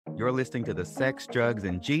You're listening to the Sex, Drugs,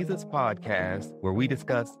 and Jesus podcast, where we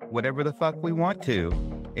discuss whatever the fuck we want to.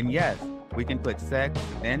 And yes, we can put sex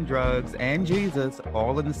and drugs and Jesus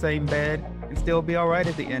all in the same bed and still be all right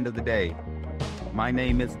at the end of the day. My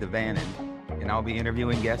name is Devannon, and I'll be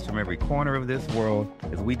interviewing guests from every corner of this world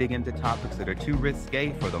as we dig into topics that are too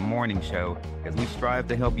risque for the morning show, as we strive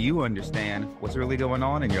to help you understand what's really going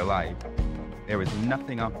on in your life. There is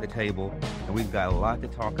nothing off the table, and we've got a lot to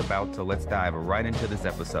talk about, so let's dive right into this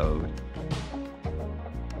episode.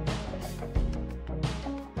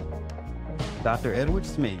 Dr. Edward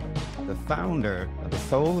Smink, the founder of the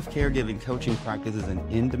Soul of Caregiving coaching practice, is an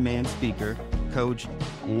in-demand speaker, coach,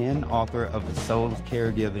 and author of The Soul of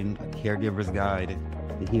Caregiving, a Caregiver's Guide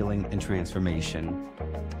to Healing and Transformation.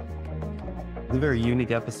 It's a very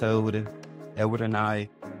unique episode. Edward and I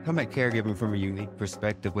come at caregiving from a unique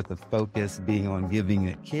perspective, with the focus being on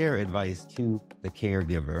giving care advice to the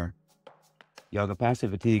caregiver. Y'all,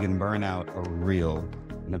 capacity fatigue and burnout are real,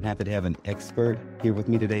 and I'm happy to have an expert here with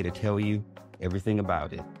me today to tell you everything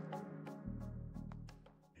about it.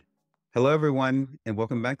 Hello, everyone, and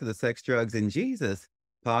welcome back to the Sex, Drugs, and Jesus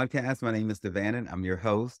podcast. My name is Devannon. I'm your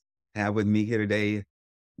host. I have with me here today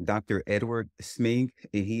Dr. Edward Smink,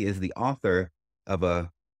 and he is the author of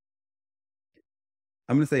a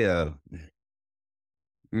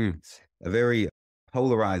very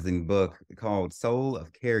polarizing book called Soul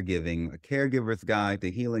of Caregiving, a Caregiver's Guide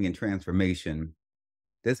to Healing and Transformation.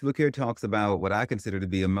 This book here talks about what I consider to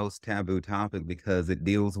be a most taboo topic, because it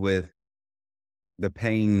deals with the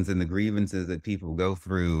pains and the grievances that people go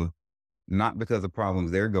through, not because of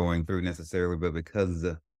problems they're going through necessarily, but because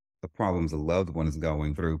of the problems a loved one is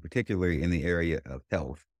going through, particularly in the area of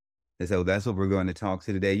health. And so that's what we're going to talk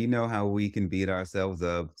to today. You know how we can beat ourselves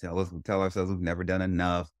up, tell ourselves we've never done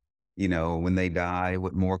enough. You know, when they die,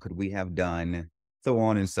 what more could we have done? So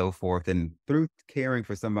on and so forth. And through caring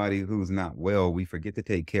for somebody who's not well, we forget to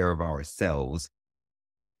take care of ourselves.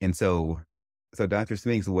 And so Dr.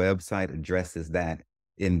 Smink's website addresses that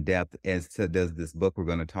in depth, as does this book we're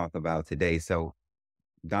going to talk about today. So,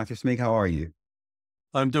 Dr. Smink, how are you?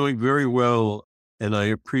 I'm doing very well, and I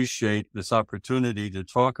appreciate this opportunity to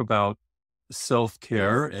talk about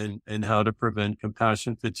self-care and how to prevent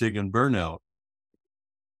compassion fatigue and burnout.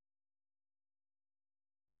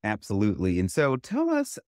 Absolutely. And so tell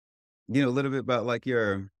us, a little bit about like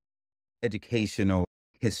your educational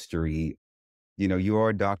history. You are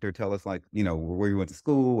a doctor. Tell us where you went to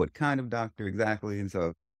school, what kind of doctor exactly. And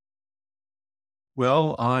so.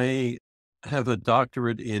 Well, I have a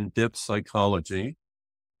doctorate in depth psychology,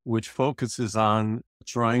 which focuses on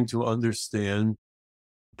trying to understand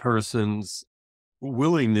a person's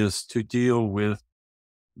willingness to deal with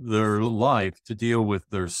their life, to deal with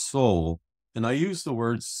their soul. And I use the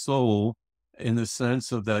word soul in the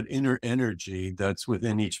sense of that inner energy that's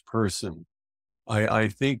within each person. I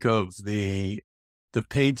think of the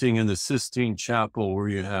painting in the Sistine Chapel where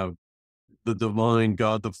you have the divine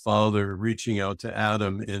God the Father reaching out to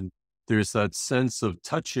Adam, and there's that sense of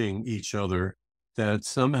touching each other, that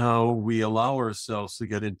somehow we allow ourselves to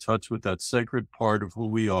get in touch with that sacred part of who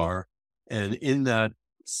we are. And in that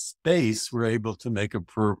space, we're able to make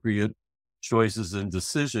appropriate choices and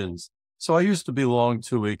decisions. So I used to belong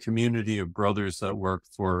to a community of brothers that worked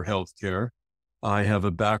for healthcare. I have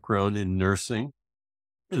a background in nursing,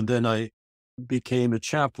 and then I became a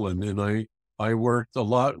chaplain, and I worked a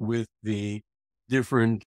lot with the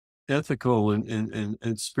different ethical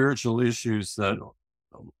and spiritual issues that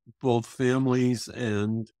both families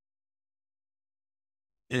and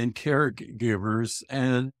caregivers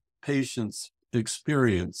and patients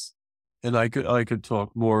experience. And I could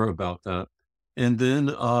talk more about that. And then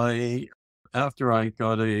after I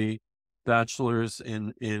got a bachelor's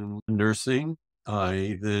in nursing,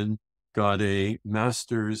 I then got a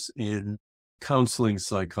master's in counseling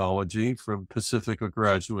psychology from Pacifica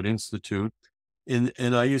Graduate Institute. And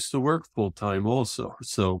I used to work full-time also.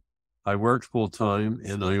 So I worked full-time,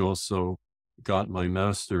 and I also got my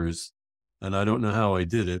master's. And I don't know how I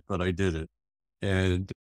did it, but I did it.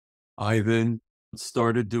 And I then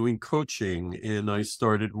started doing coaching, and I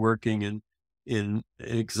started working in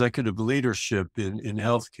executive leadership in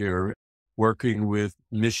healthcare, working with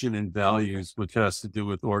mission and values, which has to do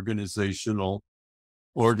with organizational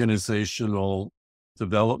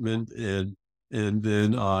development. And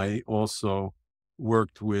then I also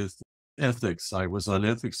worked with ethics. I was on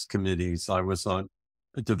ethics committees. I was on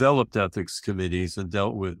developed ethics committees and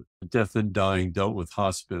dealt with death and dying, dealt with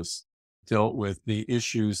hospice, dealt with the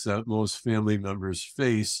issues that most family members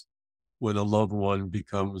face when a loved one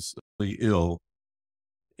becomes really ill.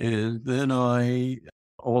 And then I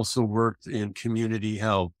also worked in community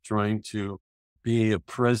health, trying to be a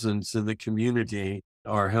presence in the community,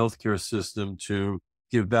 our healthcare system, to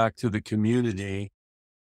give back to the community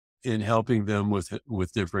in helping them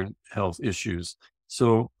with different health issues.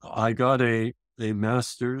 So I got a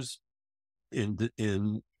master's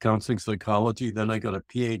in counseling psychology. Then I got a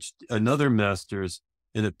PhD, another master's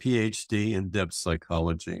and a PhD in depth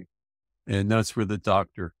psychology. And that's where the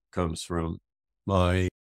doctor comes from. My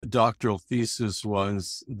doctoral thesis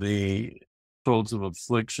was the Souls of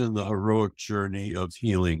Affliction, the heroic journey of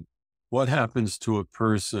healing. What happens to a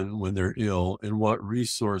person when they're ill, and what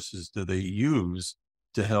resources do they use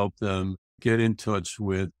to help them get in touch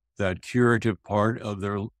with that curative part of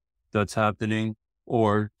their that's happening,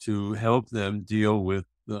 or to help them deal with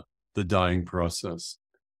the dying process.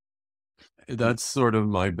 That's sort of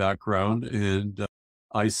my background, and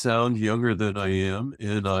I sound younger than I am,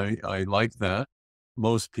 and I like that.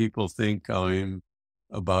 Most people think I'm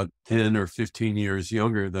about 10 or 15 years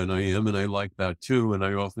younger than I am, and I like that too. And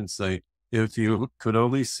I often say, if you could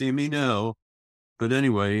only see me now. But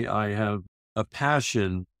anyway, I have a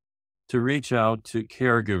passion to reach out to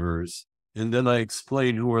caregivers. And then I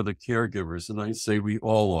explain who are the caregivers, and I say we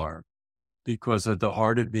all are, because at the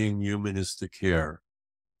heart of being human is to care.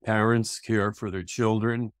 Parents care for their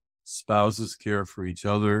children, spouses care for each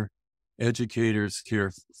other, educators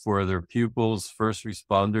care for their pupils, first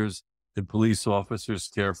responders and police officers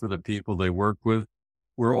care for the people they work with.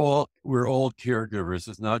 We're all caregivers.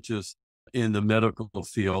 It's not just in the medical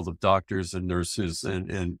field of doctors and nurses and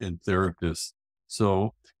therapists.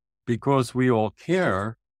 So because we all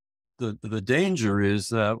care, the danger is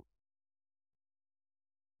that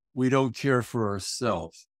we don't care for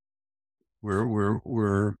ourselves.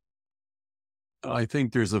 I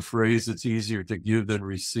think there's a phrase, it's easier to give than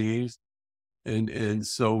receive. And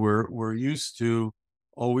so we're used to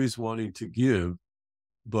always wanting to give,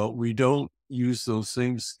 but we don't use those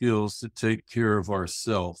same skills to take care of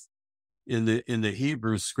ourselves. In the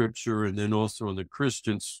Hebrew scripture, and then also in the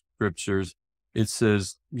Christian scriptures, it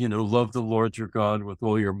says, love the Lord your God with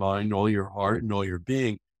all your mind, all your heart, and all your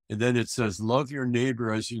being. And then it says, love your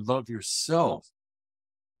neighbor as you love yourself.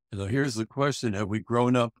 And now here's the question: have we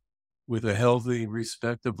grown up with a healthy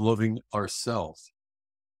respect of loving ourselves?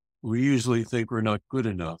 We usually think we're not good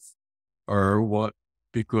enough, or what,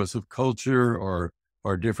 because of culture or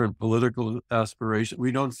our different political aspirations.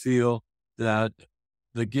 We don't feel that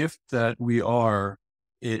the gift that we are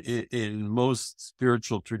in most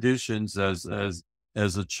spiritual traditions as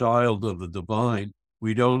a child of the divine.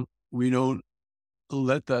 We don't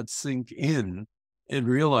let that sink in and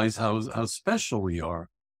realize how special we are.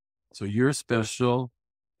 So you're special,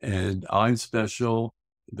 and I'm special.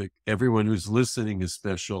 Everyone who's listening is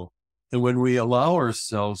special. And when we allow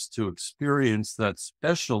ourselves to experience that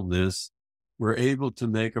specialness, we're able to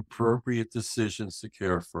make appropriate decisions to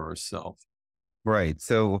care for ourselves. Right.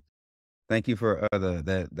 So thank you for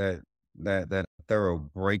that thorough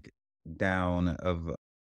breakdown of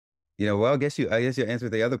well, I guess you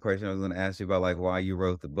answered the other question I was going to ask you about, like, why you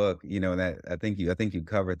wrote the book. That I think you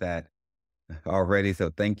covered that already. So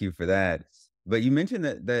thank you for that. But you mentioned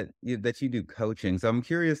that you do coaching. So I'm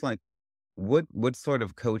curious, like, what sort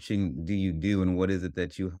of coaching do you do, and what is it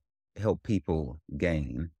that you help people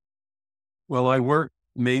gain? Well, I work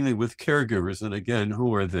mainly with caregivers. And again,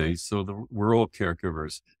 who are they? So we're all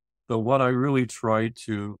caregivers. But what I really try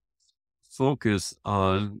to focus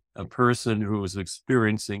on a person who is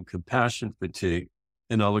experiencing compassion fatigue.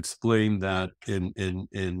 And I'll explain that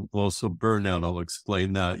in also burnout. I'll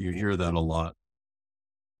explain that. You hear that a lot.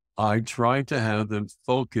 I try to have them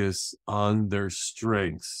focus on their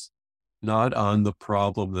strengths, not on the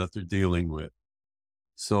problem that they're dealing with.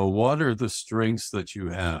 So what are the strengths that you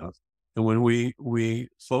have? And when we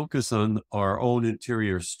focus on our own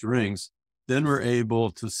interior strengths, then we're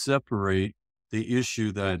able to separate the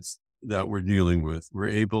issue that we're dealing with. We're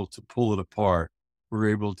able to pull it apart. We're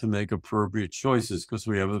able to make appropriate choices because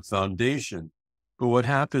we have a foundation. But what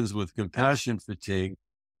happens with compassion fatigue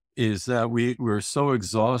is that we're so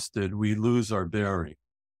exhausted, we lose our bearing.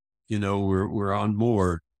 We're on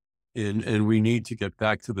board, and we need to get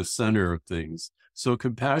back to the center of things. So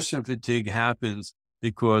compassion fatigue happens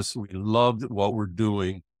because we love what we're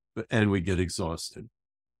doing, and we get exhausted.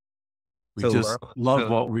 We So, just love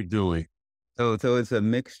what we're doing. so it's a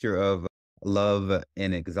mixture of love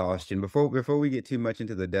and exhaustion. Before we get too much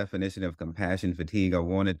into the definition of compassion fatigue, I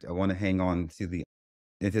want to hang on to the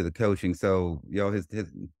coaching. So, his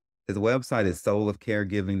website is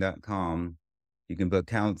soulofcaregiving.com. You can book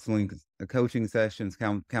coaching sessions,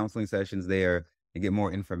 counseling sessions there, and get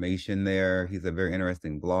more information there. He's a very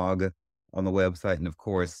interesting blog on the website, and of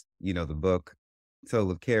course, the book,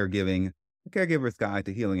 Soul of Caregiving: A Caregiver's Guide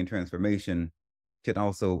to Healing and Transformation. should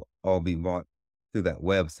also all be bought through that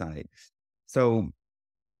website. So,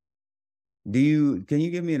 can you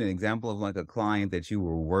give me an example of like a client that you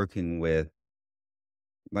were working with,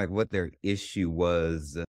 like what their issue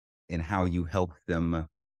was and how you helped them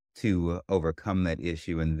to overcome that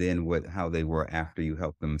issue, and then how they were after you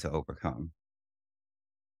helped them to overcome?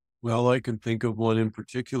 Well, I can think of one in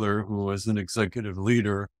particular who was an executive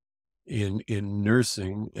leader in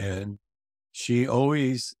nursing, and she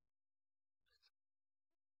always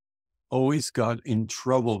got in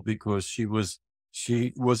trouble because she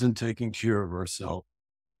wasn't taking care of herself.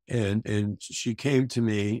 And she came to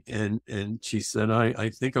me and she said, I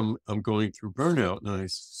think I'm going through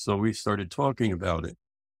burnout. So we started talking about it.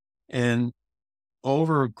 And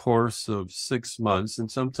over a course of 6 months,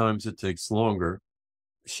 and sometimes it takes longer,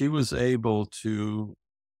 she was able to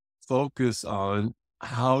focus on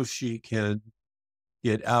how she can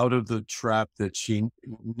get out of the trap that she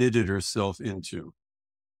knitted herself into.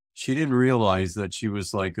 She didn't realize that she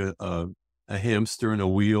was like a hamster in a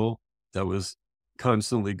wheel that was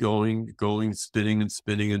constantly going, spinning and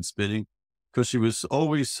spinning and spinning, because she was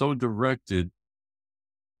always so directed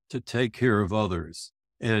to take care of others.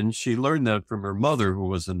 And she learned that from her mother, who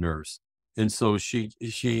was a nurse. And so she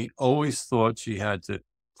always thought she had to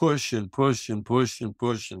push and push and push and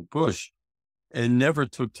push and push, and never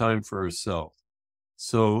took time for herself.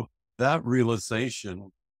 So that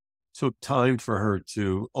realization took time for her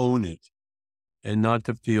to own it and not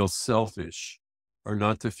to feel selfish or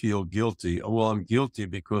not to feel guilty. Oh, well, I'm guilty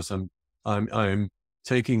because I'm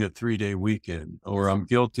taking a 3-day weekend, or I'm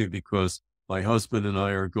guilty because my husband and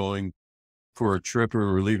I are going for a trip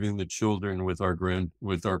or we're leaving the children with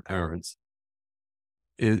with our parents.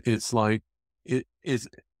 It's like it's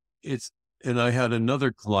it's and I had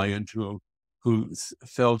another client who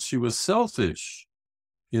felt she was selfish,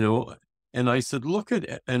 you know, and I said,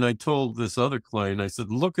 and I told this other client, I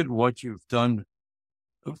said, look at what you've done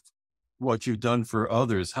for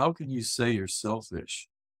others. How can you say you're selfish?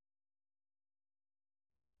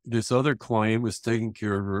 This other client was taking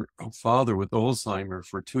care of her father with Alzheimer's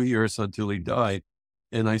for 2 years until he died.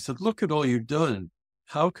 And I said, look at all you've done.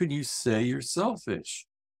 How can you say you're selfish?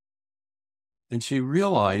 And she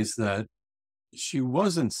realized that she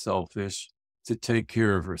wasn't selfish to take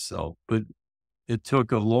care of herself, but it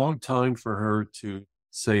took a long time for her to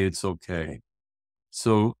say it's okay.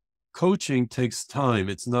 So coaching takes time.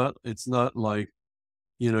 It's not like,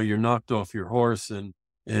 you're knocked off your horse and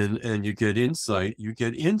you get insight. You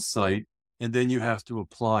get insight and then you have to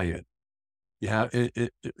apply it.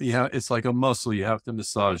 It's like a muscle. You have to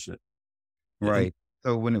massage it. And Right.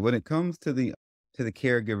 So when it comes to the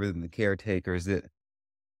caregivers and the caretakers, there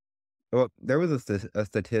was a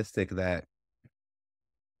statistic that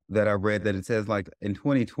I read that it says, like, in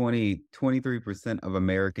 2020, 23% of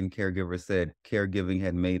American caregivers said caregiving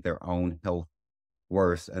had made their own health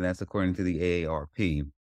worse, and that's according to the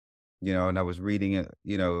AARP. And I was reading it,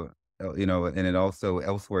 and it also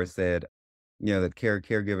elsewhere said, that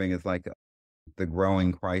caregiving is like the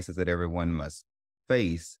growing crisis that everyone must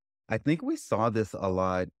face. I think we saw this a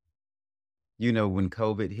lot, when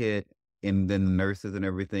COVID hit, and then the nurses and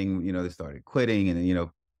everything, they started quitting,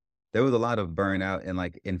 and there was a lot of burnout and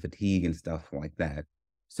like and fatigue and stuff like that.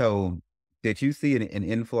 So, did you see an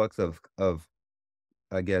influx of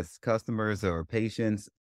I guess customers or patients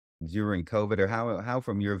during COVID, or how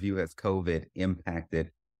from your view has COVID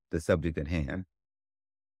impacted the subject at hand?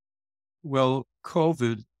 well,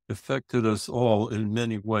 COVID affected us all in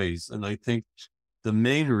many ways. And I think the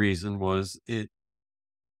main reason was the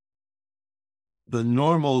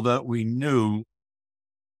normal that we knew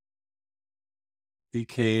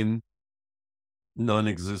became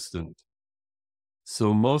non-existent.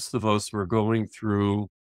 So most of us were going through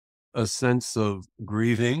a sense of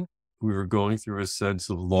grieving. We were going through a sense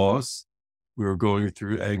of loss. We were going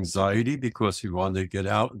through anxiety because we wanted to get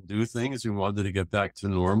out and do things. We wanted to get back to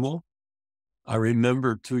normal. I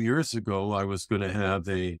remember 2 years ago, I was going to have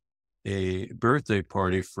a birthday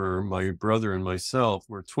party for my brother and myself.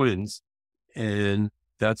 We're twins. And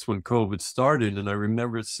that's when COVID started. And I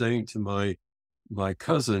remember saying to my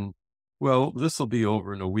cousin, well, this will be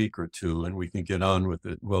over in a week or two and we can get on with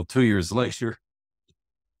it. Well, 2 years later,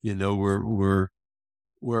 we're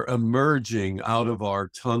emerging out of our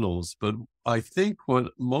tunnels. But I think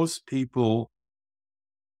what most people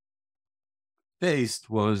faced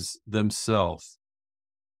was themselves.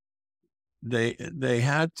 They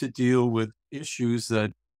had to deal with issues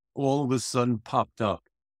that all of a sudden popped up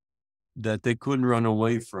that they couldn't run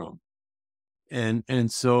away from.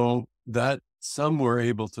 And so that some were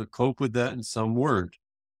able to cope with that and some weren't.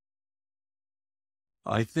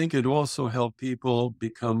 I think it also helped people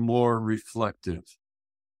become more reflective.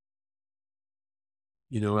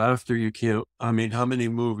 After you can't, I mean, how many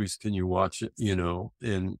movies can you watch it,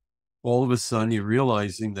 and all of a sudden you're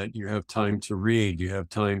realizing that you have time to read, you have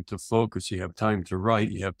time to focus, you have time to write,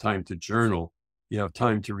 you have time to journal, you have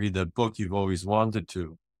time to read that book you've always wanted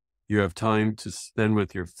to. You have time to spend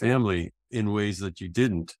with your family in ways that you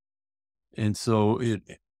didn't. And so it,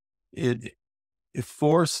 it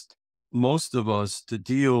forced most of us to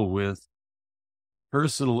deal with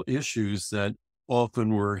personal issues that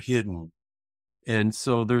often were hidden. And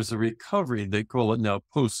so there's a recovery, they call it now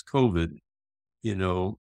post-COVID, you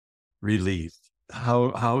know, relief.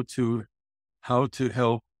 How to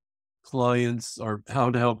help clients or how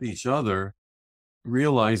to help each other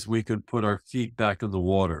realize we could put our feet back in the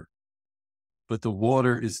water. But the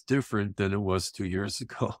water is different than it was 2 years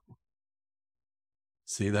ago.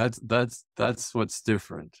 See, that's what's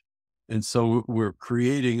different. And so we're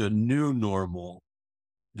creating a new normal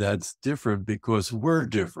that's different because we're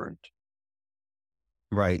different.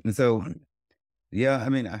 Right. And so, yeah, I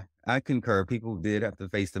mean, I concur. People did have to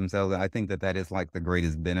face themselves. I think that that is like the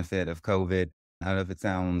greatest benefit of COVID. I don't know if it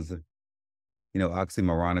sounds,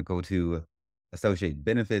 oxymoronical to associate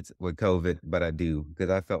benefits with COVID, but I do, because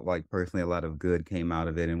I felt like personally a lot of good came out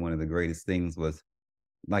of it. And one of the greatest things was,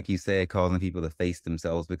 like you said, causing people to face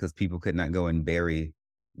themselves because people could not go and bury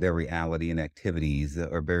their reality in activities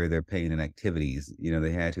or bury their pain in activities.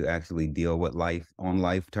 They had to actually deal with life on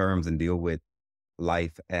life terms and deal with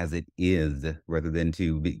life as it is rather than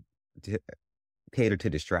to cater to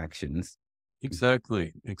distractions.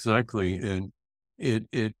 Exactly. And it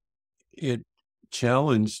it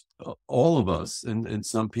challenged all of us, and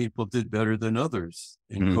some people did better than others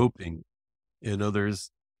in Mhm. coping, and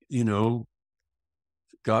others, you know,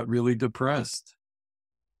 got really depressed.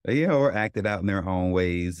 Yeah, or acted out in their own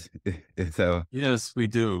ways. So, Yes, we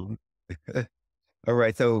do. all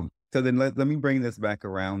right. So then let me bring this back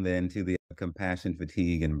around then to the compassion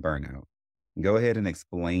fatigue and burnout. Go ahead and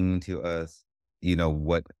explain to us,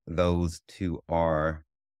 what those two are.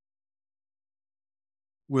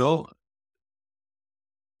 Well,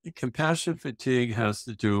 compassion fatigue has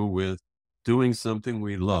to do with doing something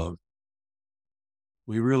we love.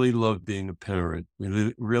 We really love being a parent.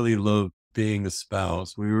 We really love being a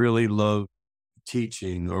spouse. We really love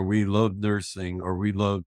teaching, or we love nursing, or we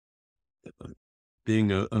love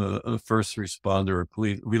being a first responder or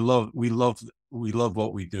police. We love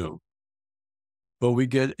what we do, but we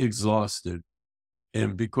get exhausted.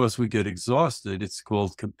 And because we get exhausted, it's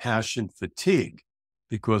called compassion fatigue.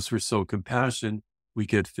 Because we're so compassionate, we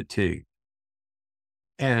get fatigued.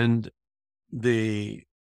 And the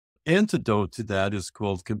antidote to that is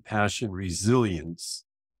called compassion resilience,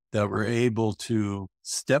 that we're able to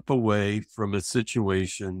step away from a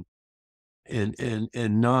situation and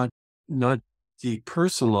not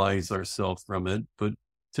depersonalize ourselves from it, but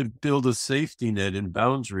to build a safety net and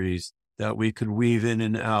boundaries that we could weave in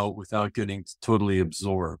and out without getting totally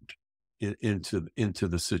absorbed into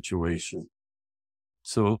the situation.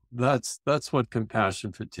 So that's what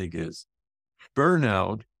compassion fatigue is.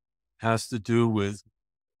 Burnout has to do with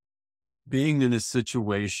being in a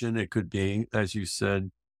situation. It could be, as you said,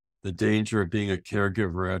 the danger of being a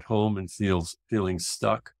caregiver at home and feeling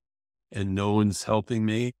stuck and no one's helping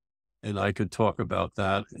me. And I could talk about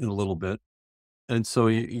that in a little bit. And so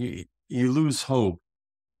you lose hope.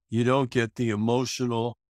 You don't get the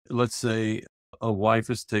emotional, let's say a wife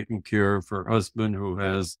is taking care of her husband who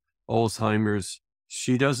has Alzheimer's.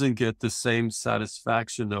 She doesn't get the same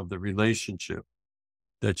satisfaction of the relationship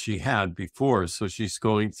that she had before. So she's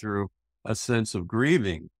going through a sense of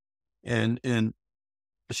grieving. And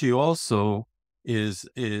she also is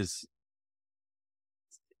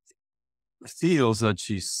feels that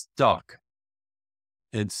she's stuck.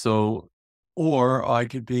 And so, or I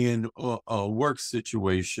could be in a work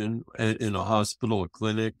situation in a hospital, a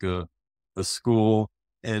clinic, a school,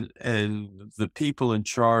 and the people in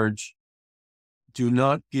charge do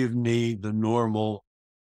not give me the normal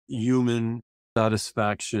human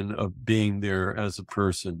satisfaction of being there as a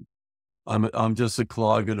person. I'm just a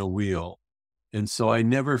clog in a wheel. And so I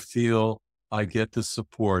never feel I get the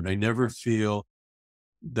support. I never feel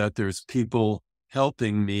that there's people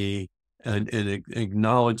helping me and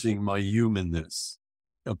acknowledging my humanness,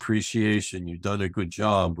 appreciation. You've done a good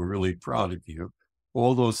job. We're really proud of you.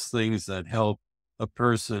 All those things that help a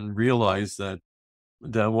person realize that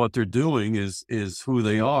what they're doing is who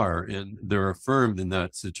they are, and they're affirmed in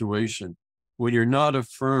that situation. When you're not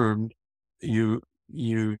affirmed, you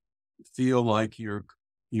feel like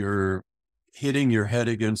you're hitting your head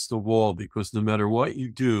against the wall, because no matter what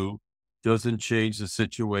you do doesn't change the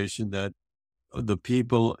situation that the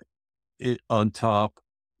people on top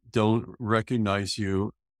don't recognize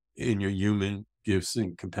you in your human gifts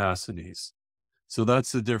and capacities. So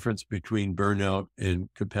that's the difference between burnout and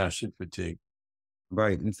compassion fatigue.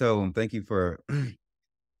 Right. And so thank you for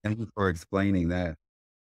thank you for explaining that.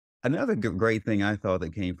 Another great thing I thought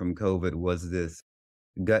that came from COVID was this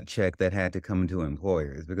gut check that had to come to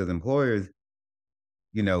employers because employers,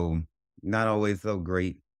 you know, not always so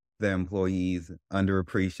great. Their employees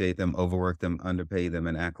underappreciate them, overwork them, underpay them,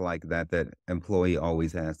 and act like that employee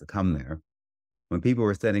always has to come there. When people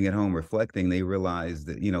were sitting at home reflecting, they realized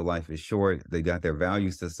that, life is short. They got their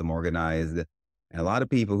value system organized. And a lot of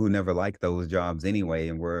people who never liked those jobs anyway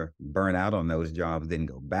and were burnt out on those jobs didn't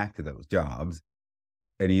go back to those jobs.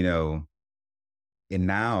 And, and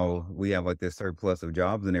now we have like this surplus of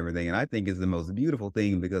jobs and everything. And I think it's the most beautiful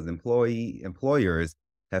thing because employers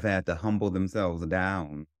have had to humble themselves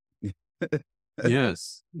down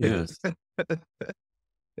Yes, yes.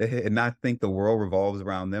 and not think the world revolves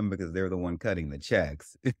around them because they're the one cutting the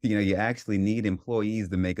checks. You actually need employees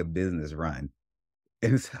to make a business run.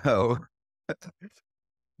 And so,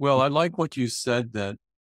 Well, I like what you said that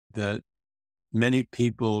many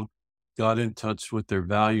people got in touch with their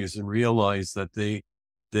values and realized that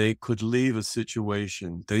they could leave a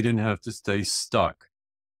situation. They didn't have to stay stuck,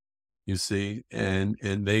 you see, and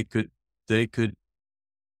they could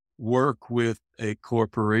work with a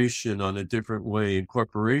corporation on a different way. And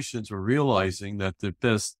corporations were realizing that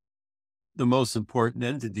the most important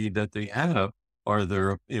entity that they have are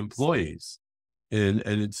their employees.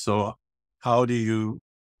 So how do you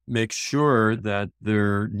make sure that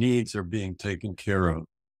their needs are being taken care of?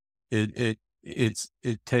 It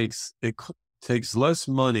takes less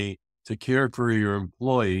money to care for your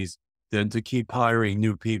employees than to keep hiring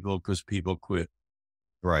new people because people quit.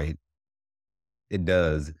 right, it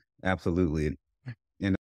does. Absolutely.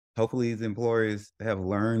 And hopefully these employers have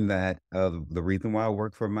learned that the reason why I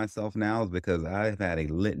work for myself now is because I've had a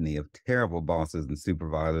litany of terrible bosses and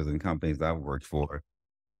supervisors and companies I've worked for.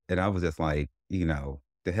 And I was just like, to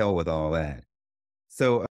hell with all that.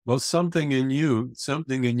 So, Well, something in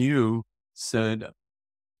you said,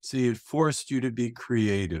 see, it forced you to be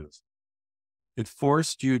creative. It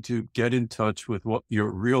forced you to get in touch with what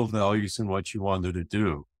your real values and what you wanted to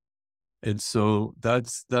do. And so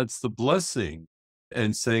that's the blessing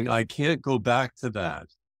and saying, I can't go back to that.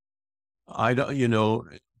 I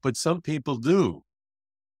don't, but some people do.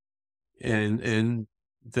 And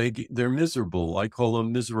they're miserable. I call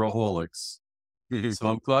them miseraholics. So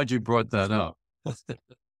I'm glad you brought that up.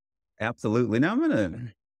 absolutely. Now I'm going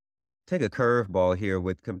to take a curveball here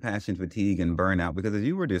with compassion fatigue and burnout because as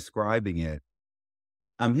you were describing it,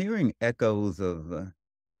 I'm hearing echoes of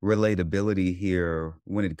relatability here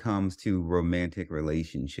when it comes to romantic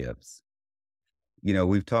relationships.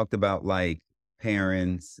 We've talked about like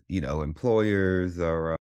parents, employers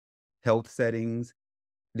or health settings.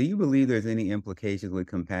 Do you believe there's any implications with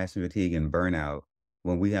compassion fatigue and burnout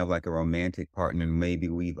when we have like a romantic partner and maybe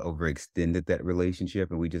we've overextended that relationship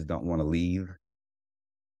and we just don't want to leave?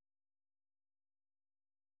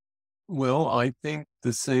 Well, I think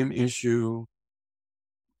the same issue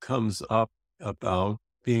comes up about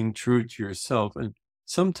being true to yourself. And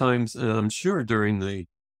sometimes, and I'm sure during the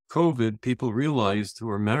COVID, people realized who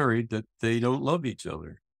are married that they don't love each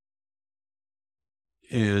other.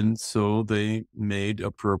 And so they made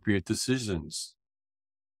appropriate decisions.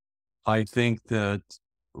 I think that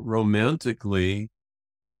romantically,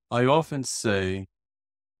 I often say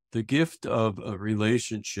the gift of a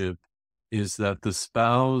relationship is that the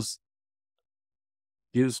spouse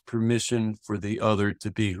gives permission for the other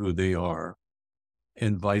to be who they are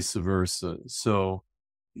and vice versa. So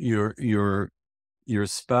your your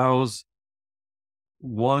spouse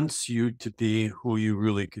wants you to be who you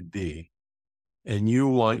really could be, and you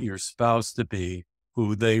want your spouse to be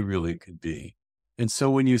who they really could be. And so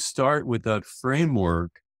when you start with that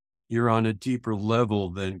framework, you're on a deeper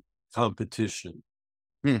level than competition.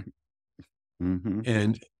 Mm-hmm.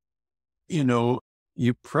 And you know,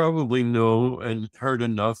 you probably know and heard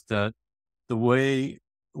enough that the way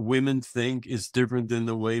women think is different than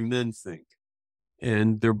the way men think,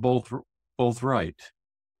 and they're both right.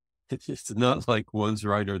 It's not like one's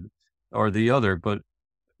right or the other, but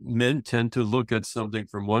men tend to look at something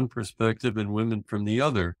from one perspective and women from the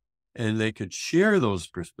other, and they could share those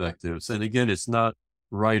perspectives. And again, it's not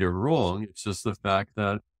right or wrong. It's just the fact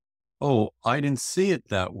that, oh, I didn't see it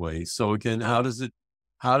that way. So again, how does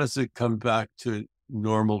it come back to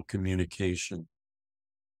normal communication?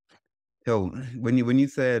 So when you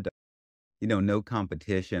said, no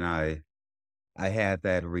competition, I had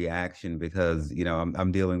that reaction because,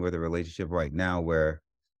 I'm dealing with a relationship right now where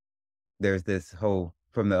there's this whole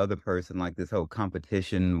from the other person, like this whole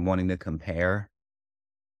competition wanting to compare,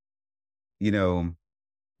 you know,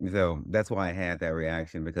 so that's why I had that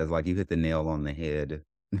reaction because like you hit the nail on the head.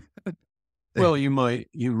 Well, you might,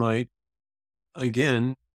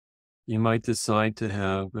 again, you might decide to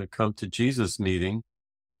have a come to Jesus meeting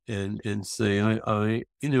and say,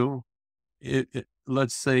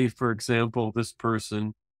 let's say, for example, this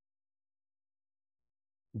person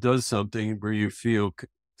does something where you feel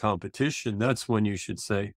competition. That's when you should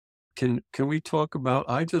say, can we talk about,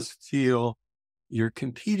 I just feel you're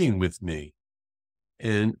competing with me.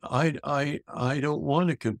 And I don't want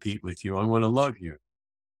to compete with you. I want to love you.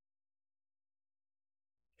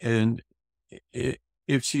 And I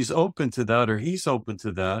if she's open to that or he's open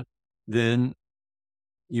to that, then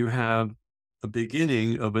you have a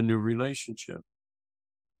beginning of a new relationship.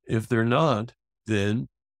 If they're not, then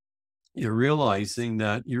you're realizing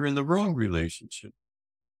that you're in the wrong relationship.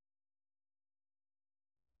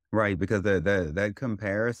 Right, because that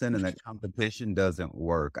comparison and that competition doesn't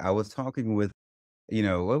work. I was talking with,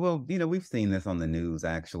 we've seen this on the news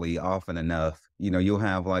actually often enough. You'll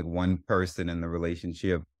have like one person in the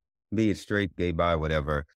relationship, be it straight, gay, bi,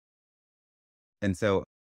 whatever. And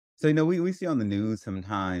we see on the news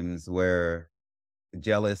sometimes where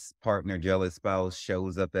jealous partner, jealous spouse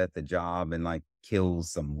shows up at the job and like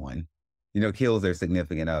kills someone, kills their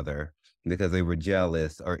significant other because they were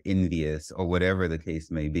jealous or envious or whatever the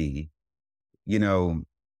case may be. You know,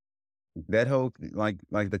 that whole like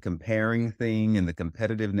the comparing thing and the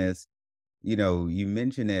competitiveness, you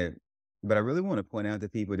mention it, but I really want to point out to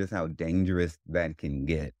people just how dangerous that can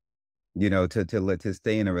get. To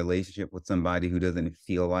stay in a relationship with somebody who doesn't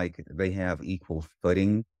feel like they have equal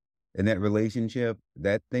footing in that relationship,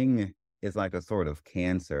 that thing is like a sort of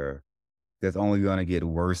cancer that's only going to get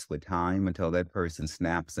worse with time until that person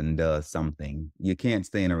snaps and does something. You can't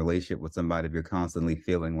stay in a relationship with somebody if you're constantly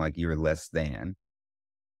feeling like you're less than.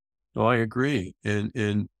 So I agree.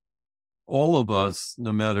 And all of us,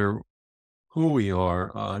 no matter who we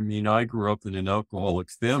are, I mean, I grew up in an alcoholic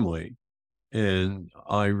family. And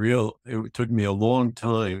it took me a long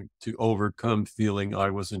time to overcome feeling I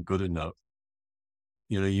wasn't good enough.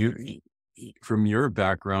 From your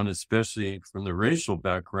background, especially from the racial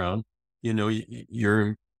background,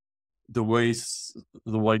 you're the way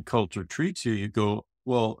the white culture treats you, you go,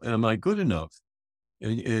 well, am I good enough?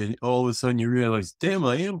 And all of a sudden you realize, damn,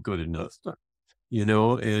 I am good enough,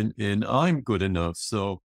 and I'm good enough.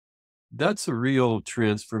 So that's a real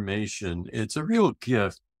transformation. It's a real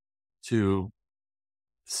gift to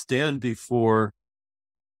stand before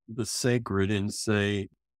the sacred and say,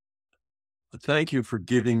 thank you for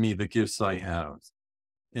giving me the gifts I have.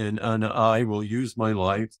 And I will use my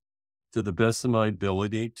life to the best of my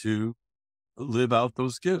ability to live out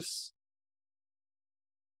those gifts.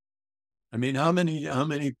 I mean, how, how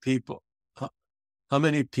many people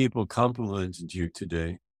complimented you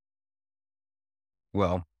today?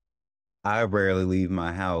 Well, I rarely leave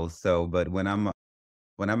my house, so but when I'm out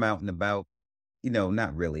and about,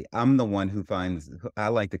 not really. I'm the one I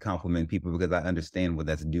like to compliment people because I understand what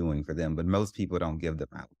that's doing for them, but most people don't give them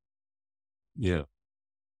out. Yeah.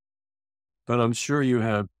 But I'm sure you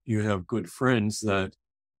have good friends that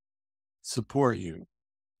support you.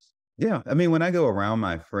 Yeah, I mean, when I go around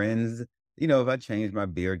my friends, if I change my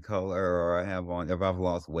beard color or if I've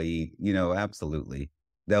lost weight, absolutely.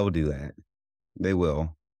 They'll do that. They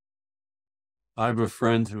will. I have a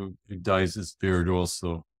friend who dyes his beard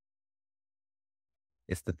also.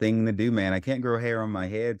 It's the thing to do, man. I can't grow hair on my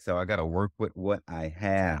head, so I gotta work with what I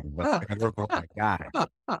have. I gotta work with what I got.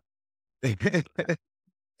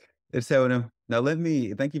 And so now let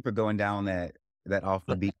me thank you for going down that off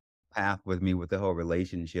the beat path with me with the whole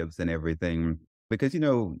relationships and everything. Because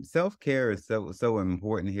self-care is so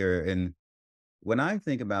important here. And when I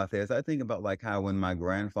think about this, I think about like how when my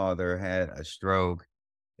grandfather had a stroke,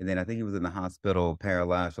 and then I think he was in the hospital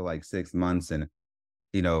paralyzed for like 6 months, and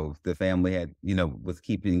the family was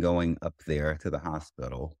keeping going up there to the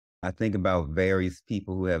hospital. I think about various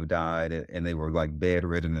people who have died and they were like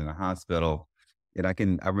bedridden in the hospital.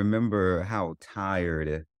 And I remember how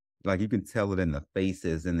tired, like you can tell it in the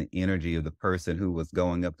faces and the energy of the person who was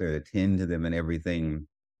going up there to tend to them and everything.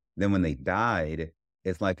 Then when they died,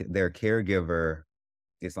 it's like their caregiver,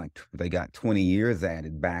 it's like they got 20 years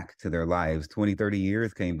added back to their lives. 20, 30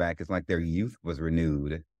 years came back. It's like their youth was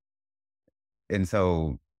renewed. And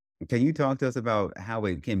so, can you talk to us about how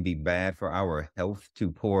it can be bad for our health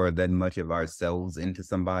to pour that much of ourselves into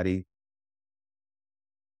somebody?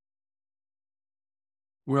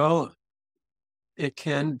 Well, it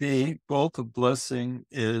can be both a blessing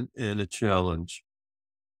and a challenge.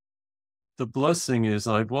 the blessing is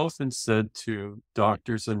I've often said to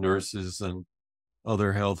doctors and nurses and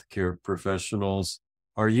other healthcare professionals,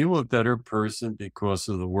 are you a better person because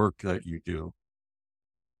of the work that you do?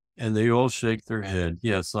 And they all shake their head.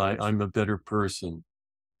 Yes, I'm a better person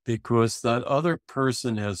because that other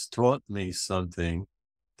person has taught me something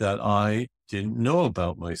that I didn't know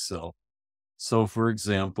about myself. So, for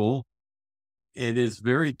example, it is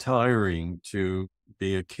very tiring to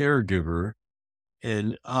be a caregiver,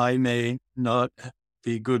 and I may not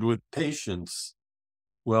be good with patience.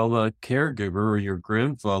 Well, the caregiver or your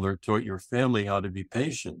grandfather taught your family how to be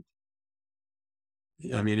patient.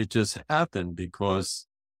 I mean, it just happened because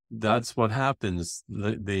that's what happens.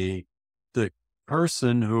 The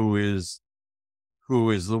person who is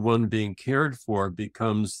the one being cared for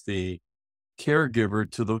becomes the caregiver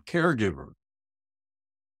to the caregiver.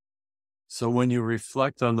 So when you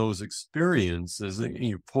reflect on those experiences, and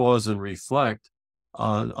you pause and reflect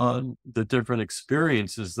on the different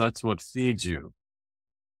experiences, that's what feeds you.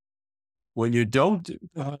 When you don't do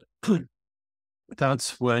that,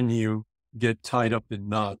 that's when you get tied up in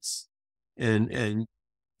knots. And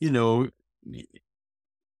you know, y-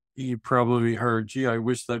 you probably heard, gee, I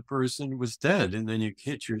wish that person was dead. And then you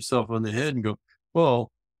hit yourself on the head and go, well,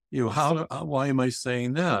 why am I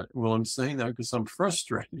saying that? Well, I'm saying that because I'm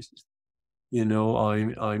frustrated.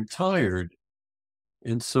 I'm tired.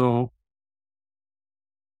 And so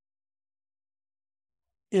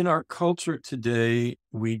in our culture today,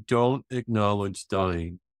 we don't acknowledge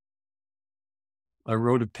dying. I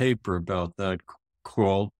wrote a paper about that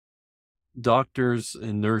called Doctors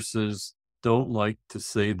and Nurses Don't Like to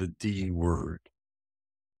Say the D word,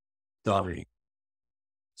 dying.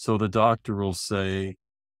 So the doctor will say,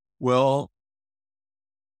 well,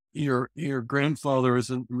 your grandfather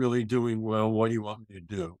isn't really doing well. What do you want me to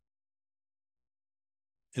do?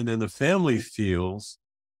 And then the family feels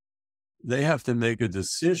they have to make a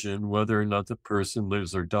decision whether or not the person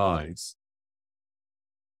lives or dies.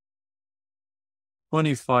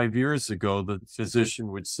 25 years ago, the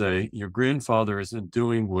physician would say, your grandfather isn't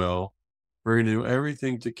doing well. We're going to do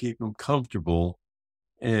everything to keep him comfortable.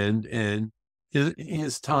 And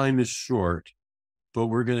his time is short, but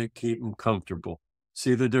we're going to keep him comfortable.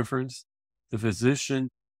 See the difference? The physician,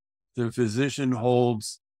 the physician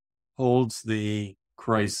holds the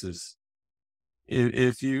crisis.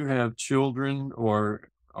 If you have children or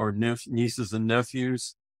nieces and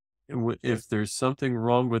nephews, if there's something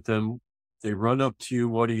wrong with them, they run up to you.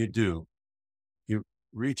 What do? You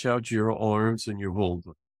reach out your arms and you hold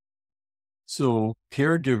them. So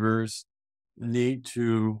caregivers need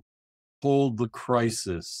to hold the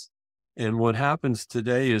crisis. And what happens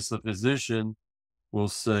today is the physician will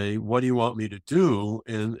say, what do you want me to do?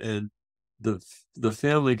 And the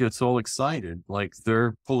family gets all excited, like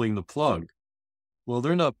they're pulling the plug. Well,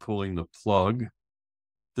 they're not pulling the plug.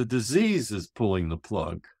 The disease is pulling the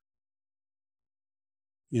plug.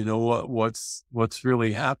 You know what's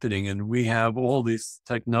really happening, and we have all this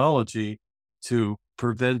technology to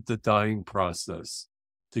prevent the dying process,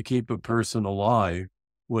 to keep a person alive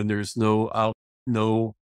when there's no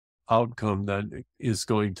outcome that is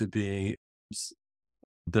going to be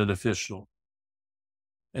beneficial.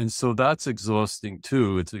 And so that's exhausting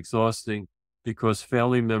too. It's exhausting because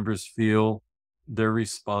family members feel they're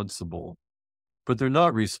responsible, but they're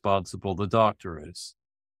not responsible. The doctor is.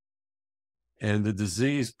 And the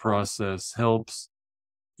disease process helps,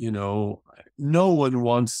 no one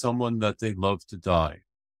wants someone that they love to die.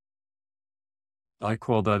 I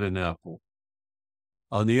call that an apple.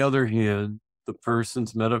 On the other hand, the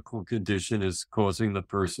person's medical condition is causing the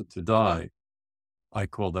person to die. I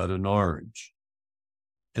call that an orange.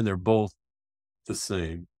 And they're both the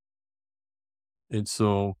same. And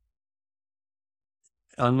so,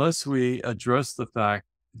 unless we address the fact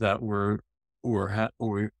that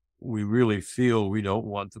we really feel we don't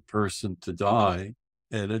want the person to die,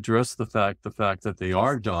 and address the fact that they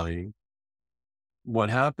are dying, what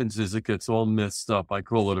happens is it gets all messed up. I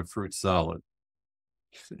call it a fruit salad.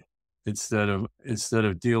 Instead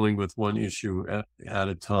of dealing with one issue at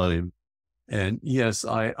a time. And yes,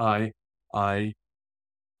 I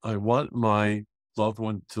want my loved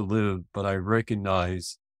one to live, but I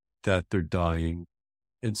recognize that they're dying.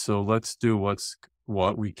 And so let's do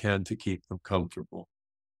what we can to keep them comfortable.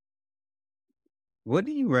 What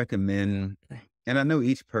do you recommend? And I know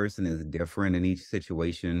each person is different and each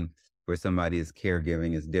situation where somebody is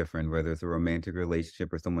caregiving is different, whether it's a romantic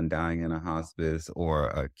relationship or someone dying in a hospice or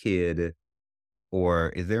a kid, or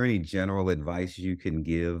is there any general advice you can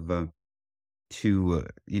give to,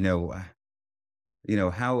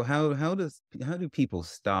 how do people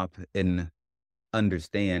stop and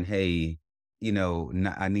understand, hey,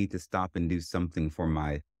 I need to stop and do something for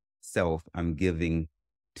myself. I'm giving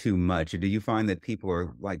too much. Or do you find that people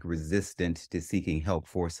are like resistant to seeking help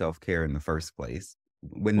for self-care in the first place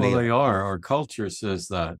when Well, they they are. Our culture says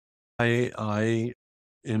that. I,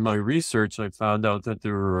 in my research, I found out that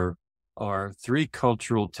are three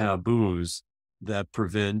cultural taboos that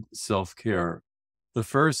prevent self-care. The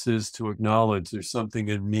first is to acknowledge there's something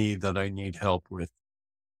in me that I need help with.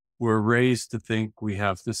 We're raised to think we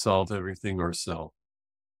have to solve everything ourselves,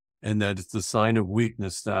 and that it's the sign of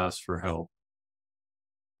weakness to ask for help.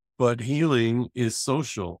 But healing is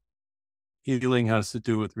social. Healing has to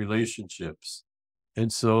do with relationships.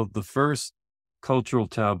 And so the first cultural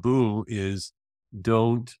taboo is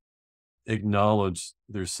don't acknowledge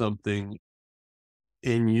there's something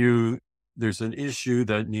in you. There's an issue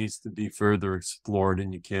that needs to be further explored,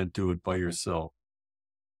 and you can't do it by yourself.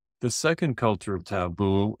 The second cultural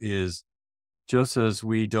taboo is just as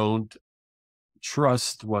we don't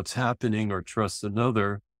trust what's happening or trust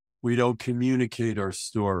another, we don't communicate our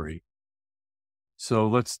story. So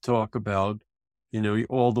let's talk about,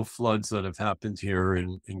 all the floods that have happened here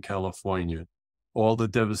in California, all the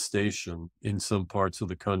devastation in some parts of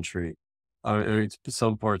the country,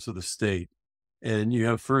 some parts of the state. And you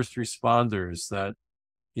have first responders that,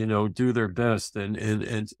 do their best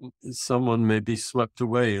and someone may be swept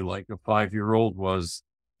away like a 5-year-old was,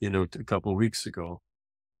 a couple of weeks ago.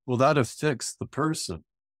 Well, that affects the person.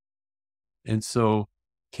 And so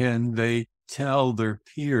can they tell their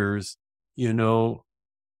peers, I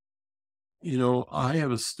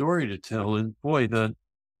have a story to tell, and boy,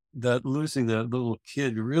 that losing that little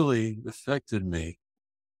kid really affected me.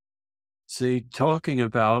 See, talking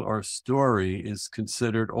about our story is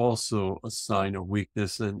considered also a sign of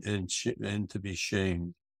weakness and to be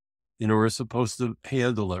shamed. We're supposed to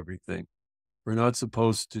handle everything. We're not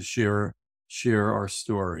supposed to share our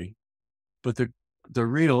story. But the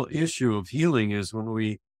real issue of healing is when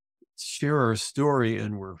we share our story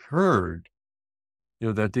and we're heard,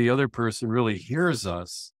 that the other person really hears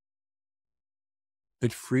us,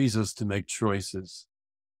 it frees us to make choices.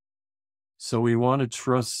 So we want to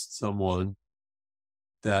trust someone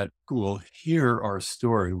that will hear our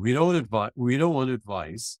story. We don't want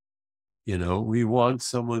advice, we want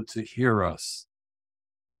someone to hear us.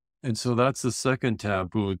 And so that's the second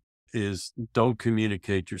taboo, is don't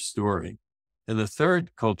communicate your story. And the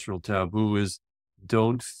third cultural taboo is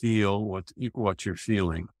don't feel what you're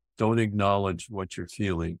feeling. Don't acknowledge what you're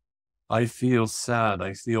feeling. I feel sad.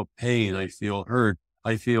 I feel pain. I feel hurt.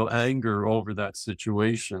 I feel anger over that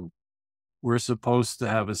situation. We're supposed to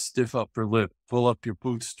have a stiff upper lip, pull up your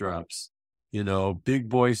bootstraps. Big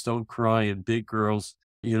boys don't cry and big girls,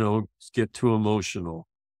 get too emotional.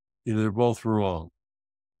 They're both wrong,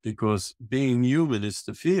 because being human is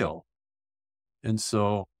to feel. And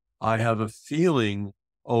so I have a feeling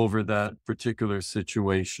over that particular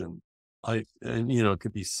situation. It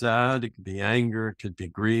could be sad, it could be anger, it could be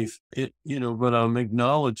grief, but I'm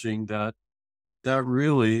acknowledging that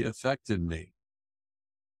really affected me.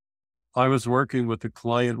 I was working with a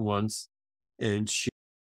client once, and she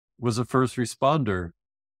was a first responder,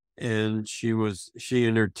 and she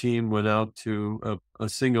and her team went out to a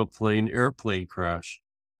single plane airplane crash.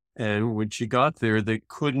 And when she got there, they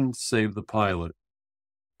couldn't save the pilot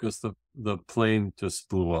because the plane just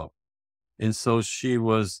blew up. And so she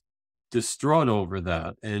was distraught over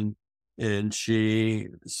that. And she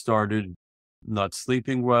started not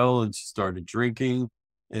sleeping well, and she started drinking.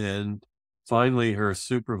 And finally, her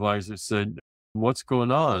supervisor said, "What's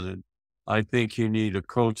going on?" And I think you need a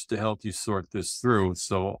coach to help you sort this through.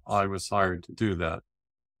 So I was hired to do that.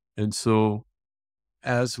 And so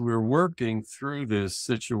as we're working through this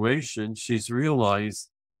situation, she's realized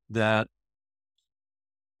that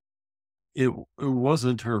it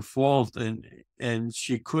wasn't her fault, and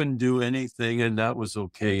she couldn't do anything, and that was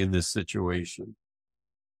okay in this situation.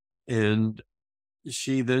 And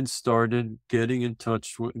she then started getting in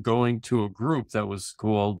touch with going to a group that was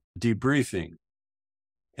called debriefing.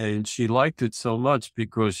 And she liked it so much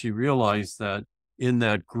because she realized that in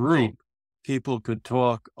that group, people could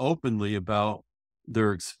talk openly about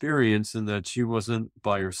their experience and that she wasn't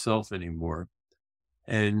by herself anymore.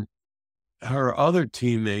 And her other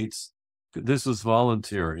teammates, this was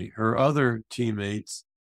voluntary, her other teammates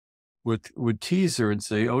would tease her and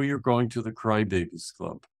say, "Oh, you're going to the Crybabies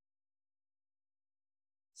Club."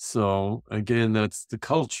 So again, that's the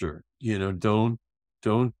culture, don't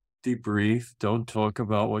debrief, don't talk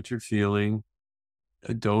about what you're feeling,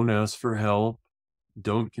 don't ask for help,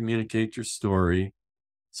 don't communicate your story.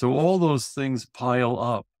 So all those things pile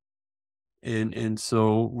up. And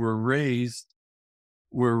so we're raised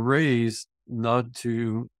not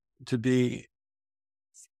to be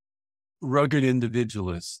rugged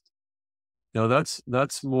individualist. Now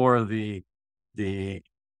that's more the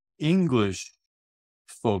English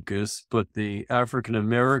focus, but the African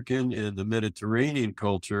American and the Mediterranean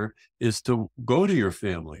culture is to go to your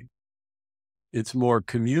family. It's more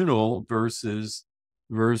communal versus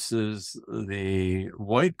the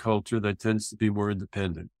white culture that tends to be more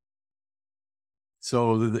independent.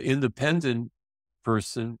 So the independent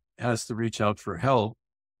person has to reach out for help.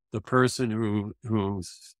 The person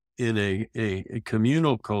who's in a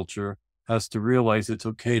communal culture has to realize it's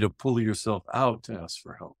okay to pull yourself out to ask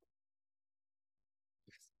for help.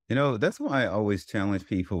 That's why I always challenge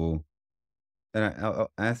people. And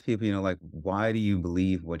I'll ask people, like, why do you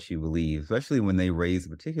believe what you believe? Especially when they raise a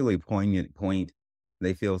particularly poignant point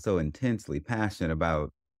they feel so intensely passionate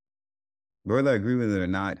about. Whether I agree with it or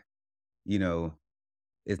not, you know,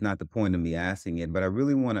 it's not the point of me asking it. But I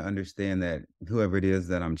really want to understand that whoever it is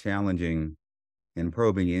that I'm challenging and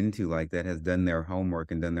probing into like that has done their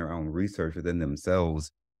homework and done their own research within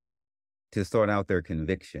themselves to sort out their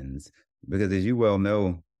convictions. Because as you well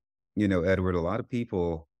know, Edward, a lot of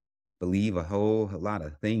people believe a whole lot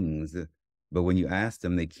of things, but when you ask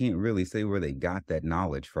them, they can't really say where they got that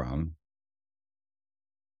knowledge from.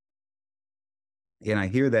 And I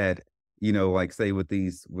hear that, like say with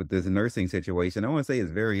this nursing situation, I want to say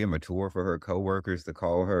it's very immature for her coworkers to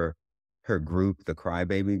call her group the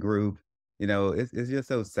crybaby group. It's just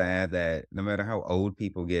so sad that no matter how old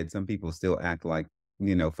people get, some people still act like,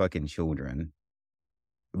 fucking children.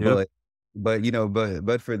 Yeah. But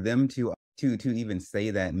but for them to even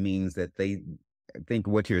say that means that they think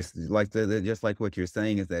what you're just like what you're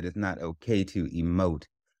saying is that it's not okay to emote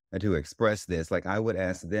or to express this. Like I would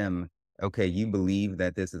ask them, okay, you believe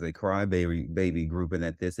that this is a crybaby baby group and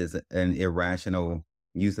that this is an irrational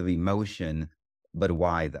use of emotion, but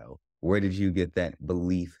why though? Where did you get that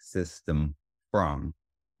belief system from?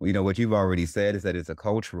 What you've already said is that it's a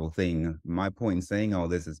cultural thing. My point in saying all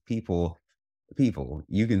this is people,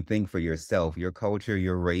 you can think for yourself, your culture,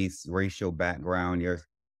 your race, racial background, your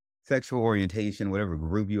sexual orientation, whatever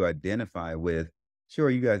group you identify with. Sure,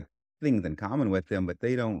 you got things in common with them, but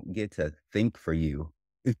they don't get to think for you,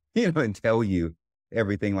 and tell you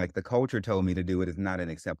everything like the culture told me to do. It is not an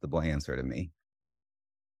acceptable answer to me.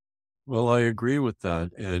 Well, I agree with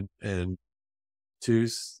that. And to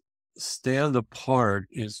stand apart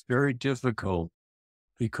is very difficult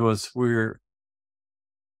because we're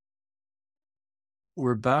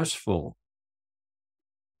bashful.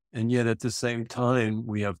 And yet at the same time,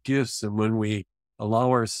 we have gifts. And when we allow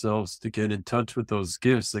ourselves to get in touch with those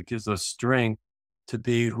gifts, that gives us strength to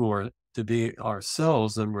be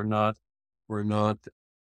ourselves. And we're not,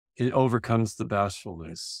 it overcomes the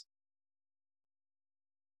bashfulness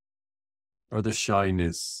or the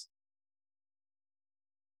shyness.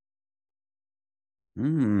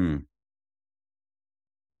 Hmm.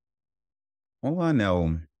 All I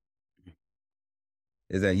know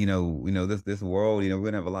is that this world, we're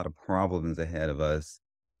gonna have a lot of problems ahead of us,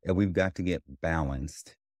 and we've got to get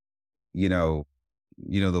balanced. You know,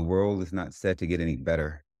 the world is not set to get any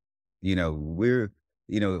better. We're,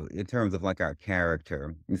 in terms of like our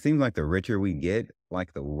character, it seems like the richer we get,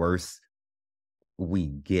 like the worse we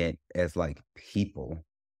get as like people.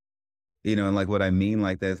 And like what I mean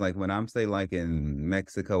like that is like when I'm say like in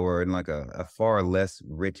Mexico or in like a far less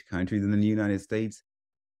rich country than the United States,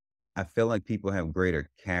 I feel like people have greater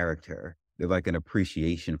character. They're like an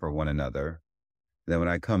appreciation for one another. Then when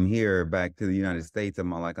I come here back to the United States,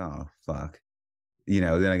 I'm all like, oh fuck. Then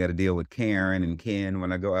I got to deal with Karen and Ken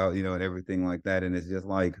when I go out, and everything like that. And it's just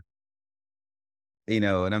like, and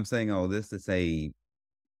I'm saying all this to say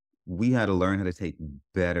we had to learn how to take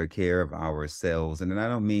better care of ourselves. And then I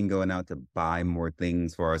don't mean going out to buy more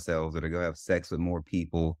things for ourselves or to go have sex with more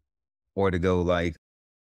people or to go like,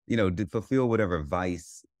 to fulfill whatever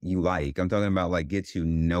vice you like. I'm talking about like get to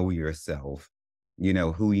know yourself,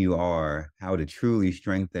 who you are, how to truly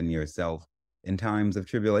strengthen yourself in times of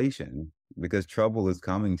tribulation because trouble is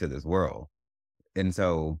coming to this world. And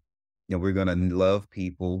so, we're going to love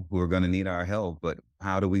people who are going to need our help. But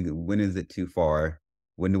when is it too far?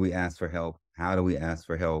 When do we ask for help? How do we ask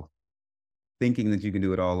for help? Thinking that you can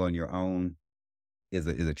do it all on your own is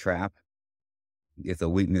a trap. It's a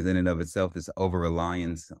weakness in and of itself. It's over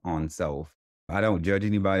reliance on self. I don't judge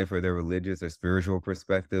anybody for their religious or spiritual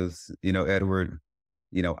perspectives. Edward,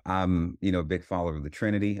 I'm, a big follower of the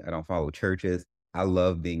Trinity. I don't follow churches. I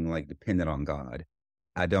love being like dependent on God.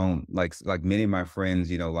 I don't like many of my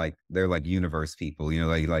friends, like they're like universe people,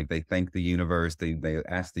 like they thank the universe, they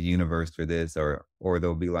ask the universe for this or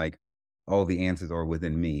they'll be like, all the answers are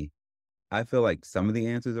within me. I feel like some of the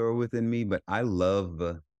answers are within me, but I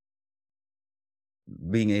love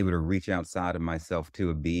being able to reach outside of myself to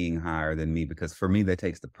a being higher than me, because for me, that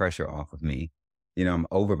takes the pressure off of me. I'm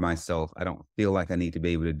over myself. I don't feel like I need to be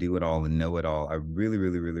able to do it all and know it all. I really,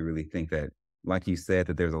 really, really, really think that, like you said,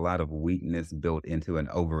 that there's a lot of weakness built into an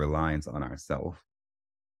over reliance on ourselves.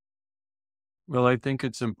 Well, I think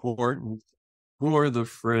it's important. Who are the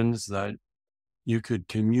friends that you could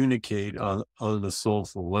communicate on a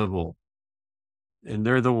soulful level? And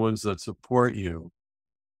they're the ones that support you.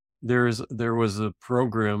 There was a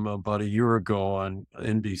program about a year ago on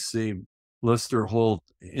NBC. Lester Holt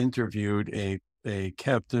interviewed a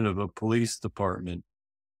captain of a police department,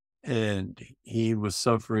 and he was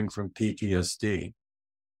suffering from PTSD.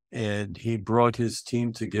 And he brought his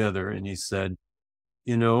team together and he said,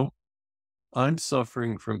 you know, I'm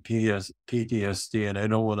suffering from PTSD and I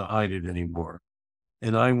don't want to hide it anymore.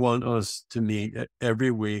 And I want us to meet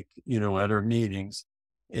every week, at our meetings.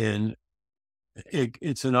 And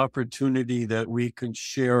it's an opportunity that we can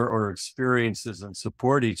share our experiences and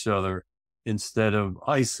support each other instead of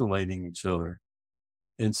isolating each other.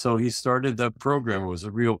 And so he started that program. It was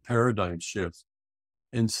a real paradigm shift.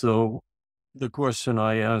 And so the question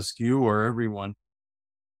I ask you or everyone,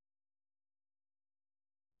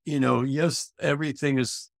 yes, everything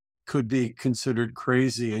could be considered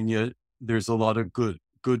crazy, and yet there's a lot of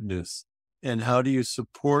goodness. And how do you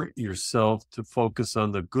support yourself to focus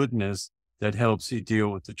on the goodness that helps you deal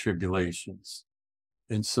with the tribulations?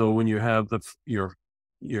 And so when you have your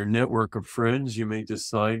network of friends, you may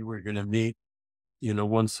decide we're going to meet,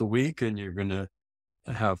 once a week, and you're going to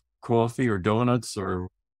have coffee or donuts or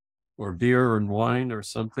beer and wine or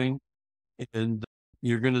something, and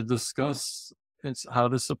you're going to discuss it's how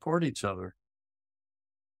to support each other.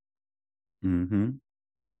 Hmm.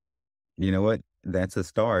 You know what? That's a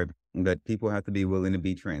start, but people have to be willing to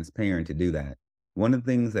be transparent to do that. One of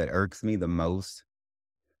the things that irks me the most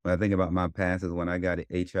when I think about my past is when I got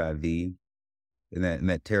HIV, and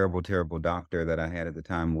that terrible, terrible doctor that I had at the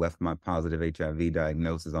time left my positive HIV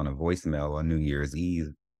diagnosis on a voicemail on New Year's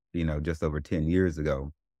Eve, just over 10 years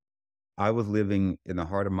ago. I was living in the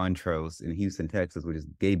heart of Montrose in Houston, Texas, which is a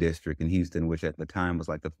gay district in Houston, which at the time was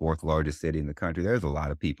like the fourth largest city in the country. There's a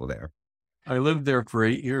lot of people there. I lived there for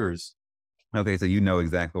 8 years. Okay, so you know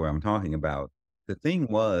exactly what I'm talking about. The thing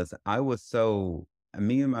was,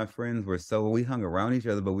 me and my friends we hung around each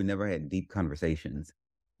other, but we never had deep conversations.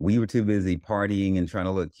 We were too busy partying and trying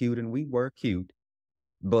to look cute, and we were cute,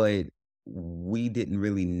 but we didn't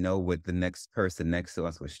really know what the next person next to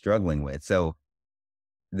us was struggling with. So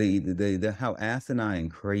the how asinine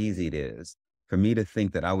and crazy it is for me to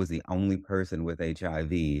think that I was the only person with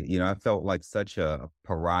HIV. I felt like such a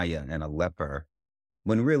pariah and a leper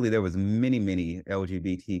when really there was many, many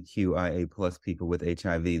LGBTQIA plus people with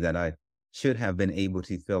HIV that I should have been able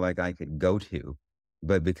to feel like I could go to.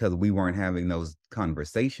 But because we weren't having those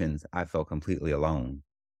conversations, I felt completely alone.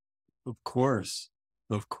 Of course.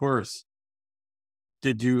 Of course.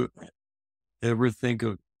 Did you ever think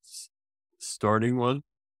of starting one?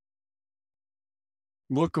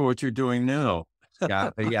 Look at what you're doing now. Yeah,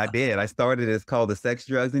 yeah, I did. I started. It's called the Sex,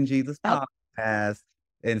 Drugs, and Jesus podcast,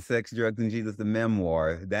 and Sex, Drugs, and Jesus, the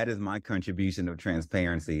memoir. That is my contribution of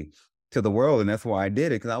transparency to the world, and that's why I did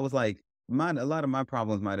it. Because I was like, a lot of my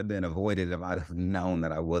problems might have been avoided if I'd have known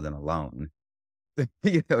that I wasn't alone.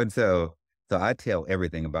 And so I tell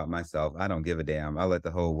everything about myself. I don't give a damn. I let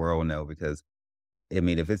the whole world know because, I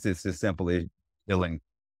mean, if it's just as simple as feeling,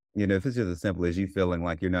 if it's just as simple as you feeling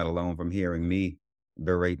like you're not alone from hearing me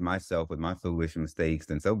berate myself with my foolish mistakes,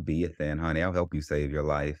 then so be it then, honey. I'll help you save your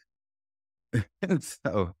life. And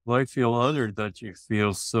so Well, I feel honored that you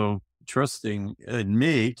feel so trusting in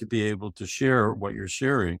me to be able to share what you're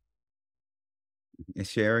sharing.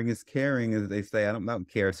 sharing is caring, as they say. I don't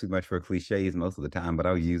care too much for cliches most of the time, but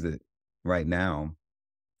I'll use it right now.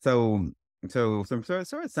 So so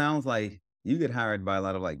it sounds like you get hired by a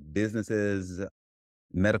lot of like businesses,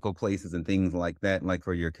 medical places and things like that, like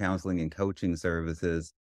for your counseling and coaching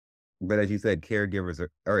services. But as you said, caregivers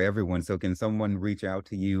are everyone. So can someone reach out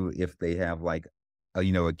to you if they have like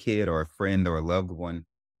a kid or a friend or a loved one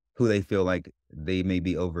who they feel like they may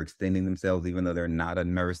be overextending themselves, even though they're not a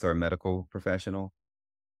nurse or a medical professional?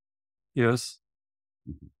 Yes,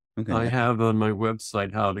 Mhm. Okay. I have on my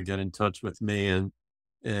website how to get in touch with me,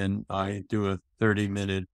 and I do a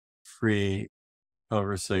 30-minute free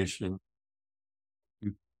conversation.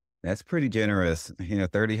 That's pretty generous.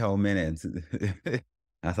 30 whole minutes.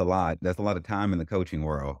 That's a lot. That's a lot of time in the coaching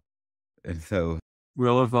world. And so,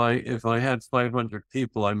 Well, if I had 500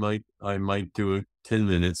 people, I might do it 10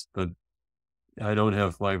 minutes, but I don't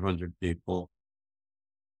have 500 people.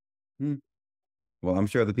 hmm, well, I'm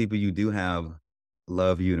sure the people you do have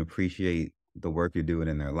love you and appreciate the work you're doing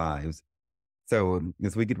in their lives. So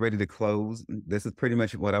as we get ready to close, this is pretty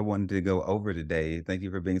much what I wanted to go over today. Thank you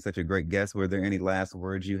for being such a great guest. Were there any last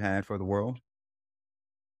words you had for the world?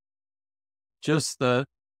 Just that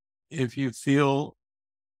if you feel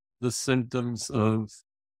the symptoms of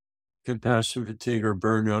compassion fatigue or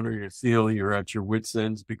burnout, or you feel you're at your wit's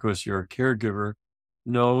ends because you're a caregiver,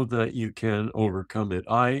 know that you can overcome it.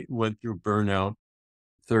 I went through burnout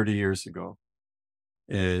 30 years ago,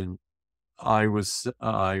 and I'll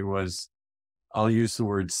use the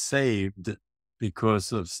word saved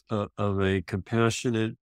because of a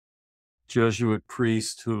compassionate Jesuit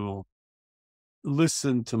priest who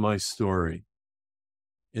listened to my story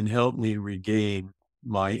and helped me regain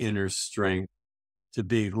my inner strength to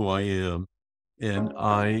be who I am. And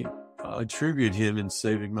I attribute him in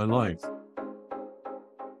saving my life.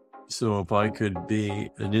 So if I could be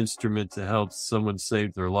an instrument to help someone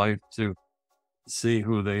save their life, to see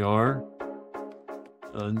who they are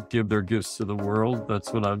and give their gifts to the world,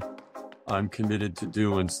 that's what I'm committed to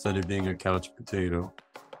do instead of being a couch potato.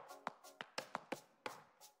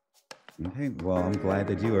 Okay, well, I'm glad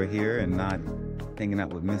that you are here and not hanging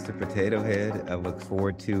out with Mr. Potato Head. I look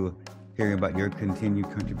forward to hearing about your continued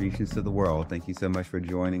contributions to the world. Thank you so much for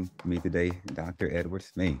joining me today, Dr. Edward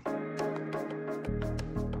Smink.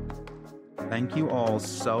 Thank you all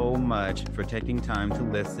so much for taking time to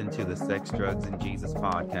listen to the Sex, Drugs, and Jesus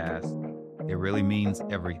podcast. It really means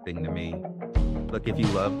everything to me. Look, if you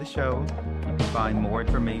love the show, you can find more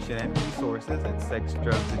information and resources at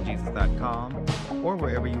sexdrugsandjesus.com or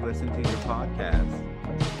wherever you listen to your podcasts.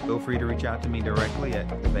 Feel free to reach out to me directly at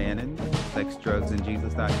Devannon,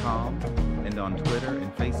 sexdrugsandjesus.com, and on Twitter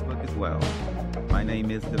and Facebook as well. My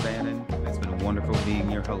name is Devannon. It's been wonderful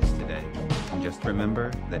being your host today. And just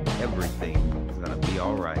remember that everything is going to be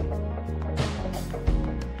all right.